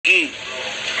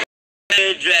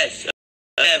dress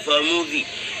for movie.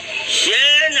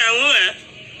 Share na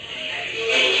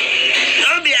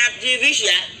don't be activist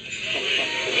ya.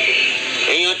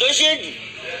 Èèyàn tó ṣèdì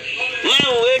máa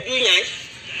ń do nice,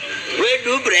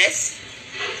 do breast.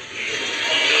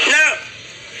 Now,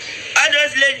 all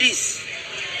those ladies,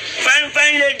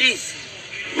 fine ladies,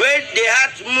 where they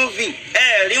have movie,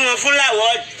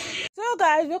 So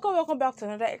guys, welcome back to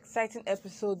another exciting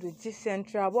episode with G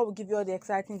Central, where we give you all the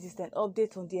exciting gist and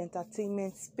updates on the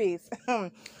entertainment space.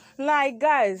 Like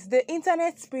guys, the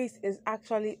internet space is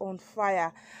actually on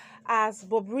fire as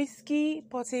Bobrisky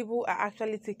Portable are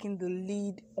actually taking the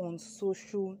lead on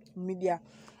social media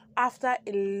after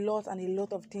a lot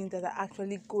of things that are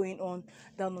actually going on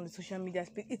down on the social media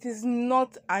space. It is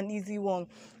not an easy one.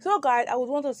 So guys, I would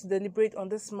want us to deliberate on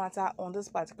this matter on this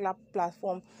particular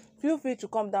platform. Feel free to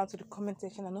come down to the comment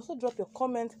section and also drop your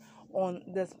comment on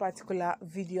this particular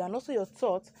video and also your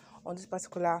thoughts on this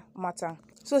particular matter.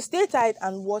 So stay tight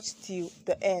and watch till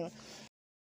the end.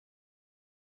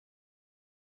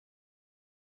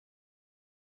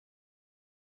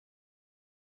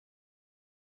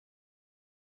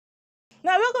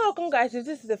 Now, welcome guys. If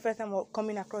this is the first time we're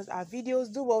coming across our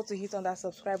videos, do well to hit on that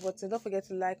subscribe button. Don't forget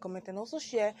to like, comment, and also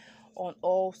share on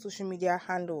all social media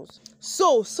handles.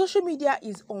 So social media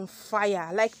is on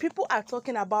fire. Like, people are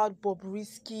talking about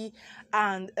Bobrisky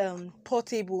and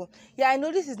Portable. Yeah, I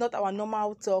know this is not our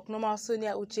normal talk, normal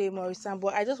Sonia Uche Morrison,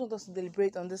 but I just want us to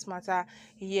deliberate on this matter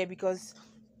here because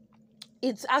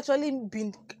it's actually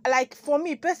been, like, for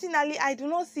me personally, I do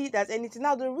not see it as anything.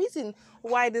 Now, the reason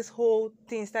why this whole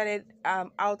thing started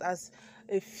out as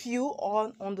a few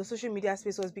on the social media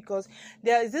space was because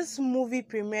there is this movie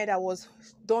premiere that was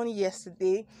done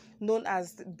yesterday known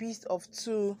as the Beast of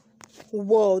Two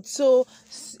Worlds. So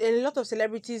a lot of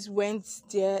celebrities went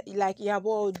there, like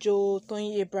Iyabo Ojo,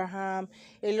 Tony Abraham,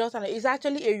 a lot, and it's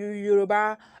actually a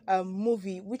Yoruba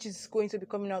movie which is going to be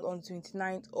coming out on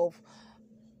 29th of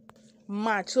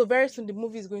March. So very soon the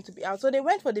movie is going to be out. So they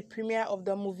went for the premiere of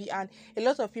the movie and a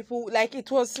lot of people, like,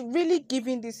 it was really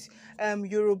giving this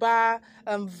Yoruba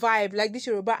vibe, like this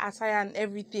Yoruba attire and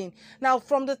everything. Now,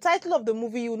 from the title of the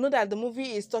movie, you know that the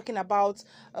movie is talking about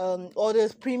or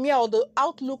the premiere or the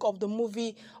outlook of the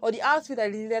movie or the outfit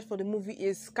that is needed for the movie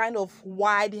is kind of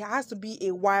wide. It has to be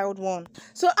a wild one.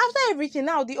 So after everything,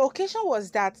 now the occasion was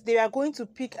that they are going to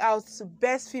pick out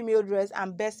best female dress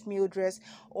and best male dress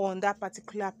on that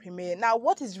particular premiere. Now,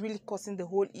 what is really causing the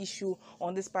whole issue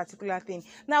on this particular thing?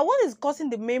 Now, what is causing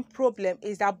the main problem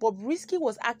is that Bobrisky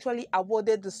was actually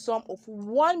awarded the sum of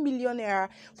 1 million naira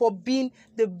for being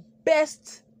the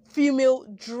best female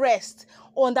dressed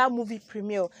on that movie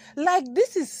premiere. Like,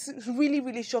 this is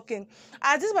really shocking,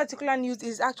 as this particular news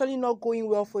is actually not going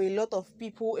well for a lot of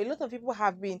people. A lot of people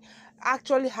have been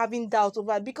actually having doubts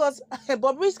over it because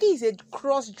Bobrisky is a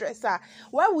cross-dresser.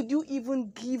 Why would you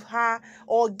even give her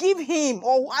or give him,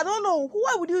 or I don't know,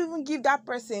 why would you even give that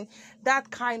person that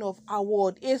kind of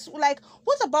award? It's like,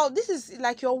 what about this? Is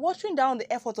like you're watering down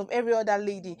the effort of every other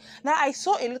lady. Now, I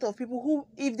saw a lot of people who,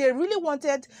 if they really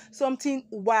wanted something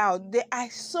wild, I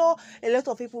saw a lot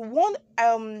of people. One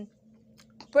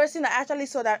person I actually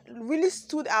saw that really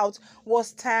stood out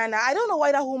was Tana. I don't know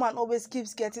why that woman always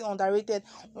keeps getting underrated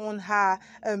on her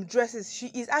dresses. She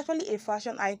is actually a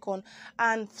fashion icon,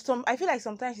 and I feel like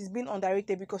sometimes she's been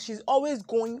underrated because she's always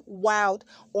going wild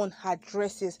on her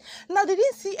dresses. Now, they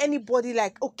didn't see anybody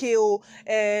like Iyabo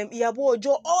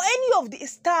Ojo or any of the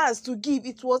stars to give.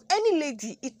 It was any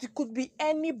lady. It could be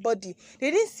anybody.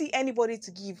 They didn't see anybody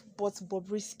to give but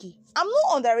Bobrisky. I'm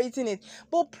not underrating it,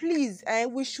 but please,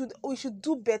 we should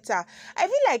do better. I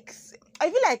feel like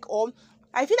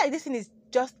this thing is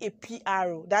just a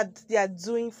PR that they are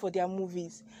doing for their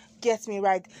movies. Get me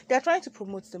right? They are trying to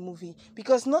promote the movie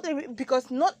because not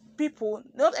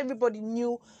everybody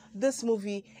knew this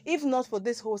movie. If not for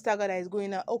this whole saga that is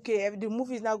going on, okay, the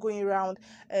movie is now going around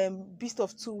Beast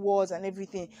of Two Worlds and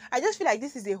everything. I just feel like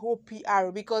this is a whole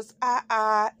PR because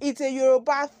it's a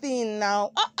Yoruba thing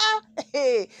now.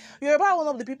 Hey, Yoruba, one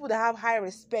of the people that have high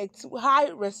respect.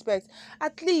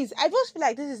 At least I just feel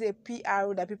like this is a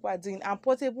PR that people are doing, and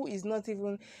Portable is not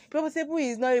even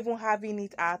having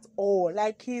it at all.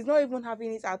 Like, he's not even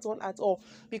having it at all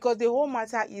because the whole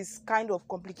matter is kind of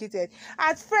complicated.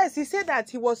 At first, he said that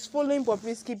he was following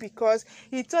Bobrisky because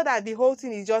he thought that the whole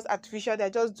thing is just artificial. They're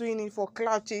just doing it for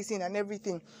cloud chasing and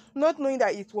everything, not knowing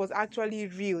that it was actually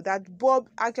real, that Bob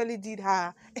actually did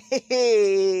her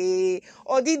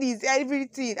or did his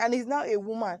everything, and is now a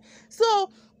woman.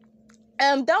 So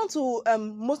down to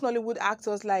most Nollywood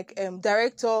actors like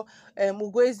director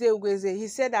Ugweze. He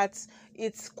said that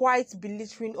it's quite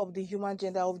belittling of the human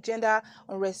gender, of gender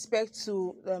on respect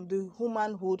to the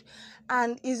humanhood,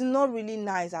 and it's not really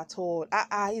nice at all.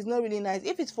 It's not really nice.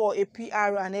 If it's for a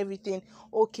PR and everything,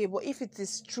 okay, but if it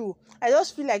is true, I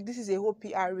just feel like this is a whole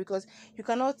PR, because you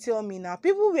cannot tell me now.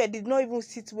 People where did not even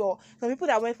sit well. Some people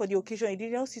that went for the occasion, it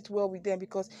didn't sit well with them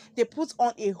because they put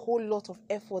on a whole lot of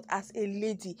effort as a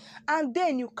lady, and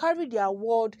then you carry their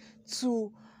word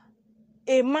to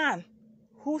a man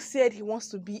who said he wants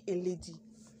to be a lady.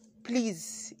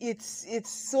 Please, it's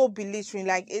so belittling.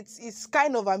 Like, it's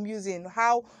kind of amusing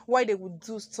why they would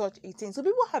do such a thing. So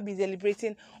people have been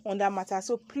deliberating on that matter.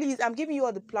 So please, I'm giving you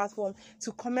all the platform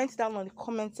to comment down on the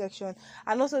comment section,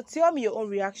 and also tell me your own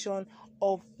reaction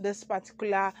of this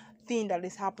particular thing that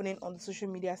is happening on the social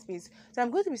media space. So I'm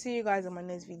going to be seeing you guys in my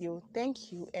next video.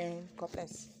 Thank you and God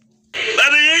bless.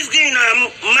 Bobrisky now,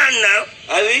 man now,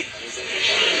 are we?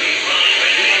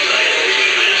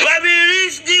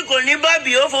 Bobrisky kò ní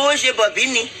Bobby ó fowó ṣe Bobby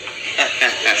ni.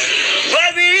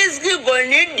 Bobrisky kò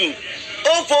ní dì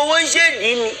ó fowó ṣe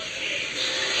dì ni.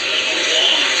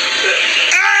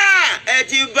 Ẹ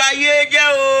ti bayé jẹ́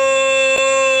o,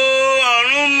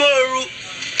 ọ̀run mòru.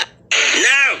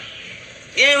 Now,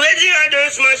 wetin all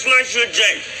those small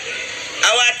children,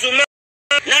 our tomorrow.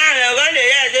 Now you're going to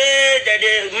hear that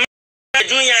the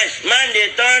juniors man they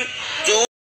turn to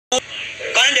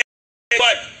come the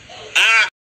what?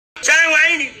 Shine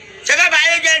wine, check up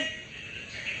again.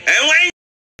 And wine.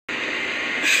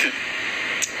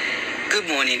 Good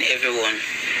morning, everyone.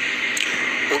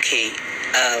 Okay,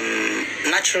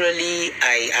 naturally,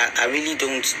 I really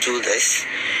don't do this,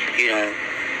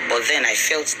 but then I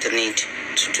felt the need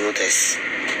to do this.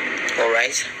 All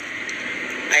right,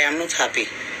 I am not happy.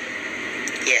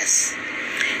 Yes.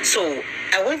 So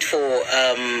I went for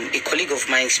a colleague of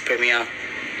mine's premiere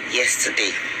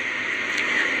yesterday,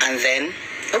 and then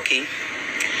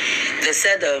they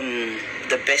said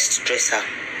the best dresser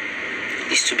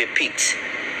is to be picked.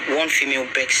 One female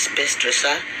best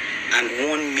dresser and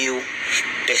one male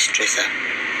best dresser.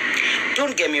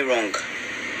 Don't get me wrong.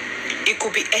 It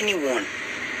could be anyone.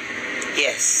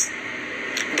 Yes.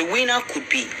 The winner could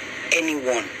be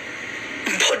anyone.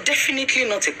 But definitely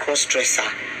not a cross-dresser.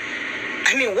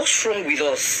 I mean, what's wrong with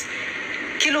us?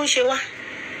 Kilo shewa?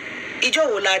 Ijo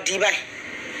wola dibai?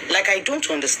 Like, I don't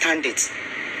understand it.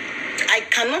 I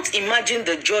cannot imagine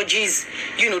the judges,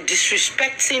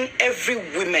 disrespecting every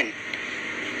woman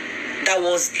that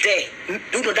was there,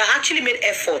 that actually made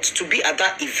effort to be at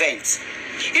that event.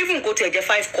 Even go to a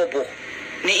 5 kobo,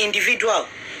 the individual,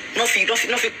 no fi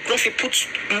put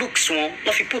looks one,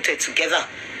 no fi put it together.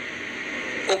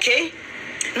 Okay?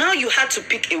 Now you had to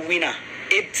pick a winner,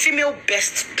 a female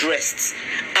best dressed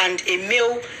and a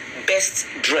male best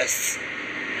dressed.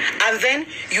 And then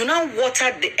you now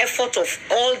watered the effort of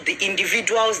all the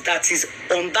individuals that is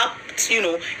on that,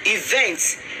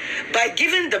 event by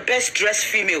giving the best dressed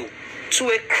female to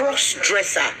a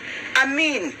cross-dresser. I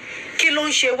mean,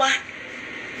 kilon shewa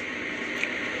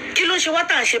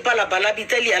tan she balabala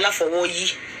biteli ala for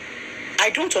yi. I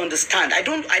don't understand. I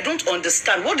don't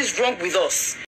understand. What is wrong with us?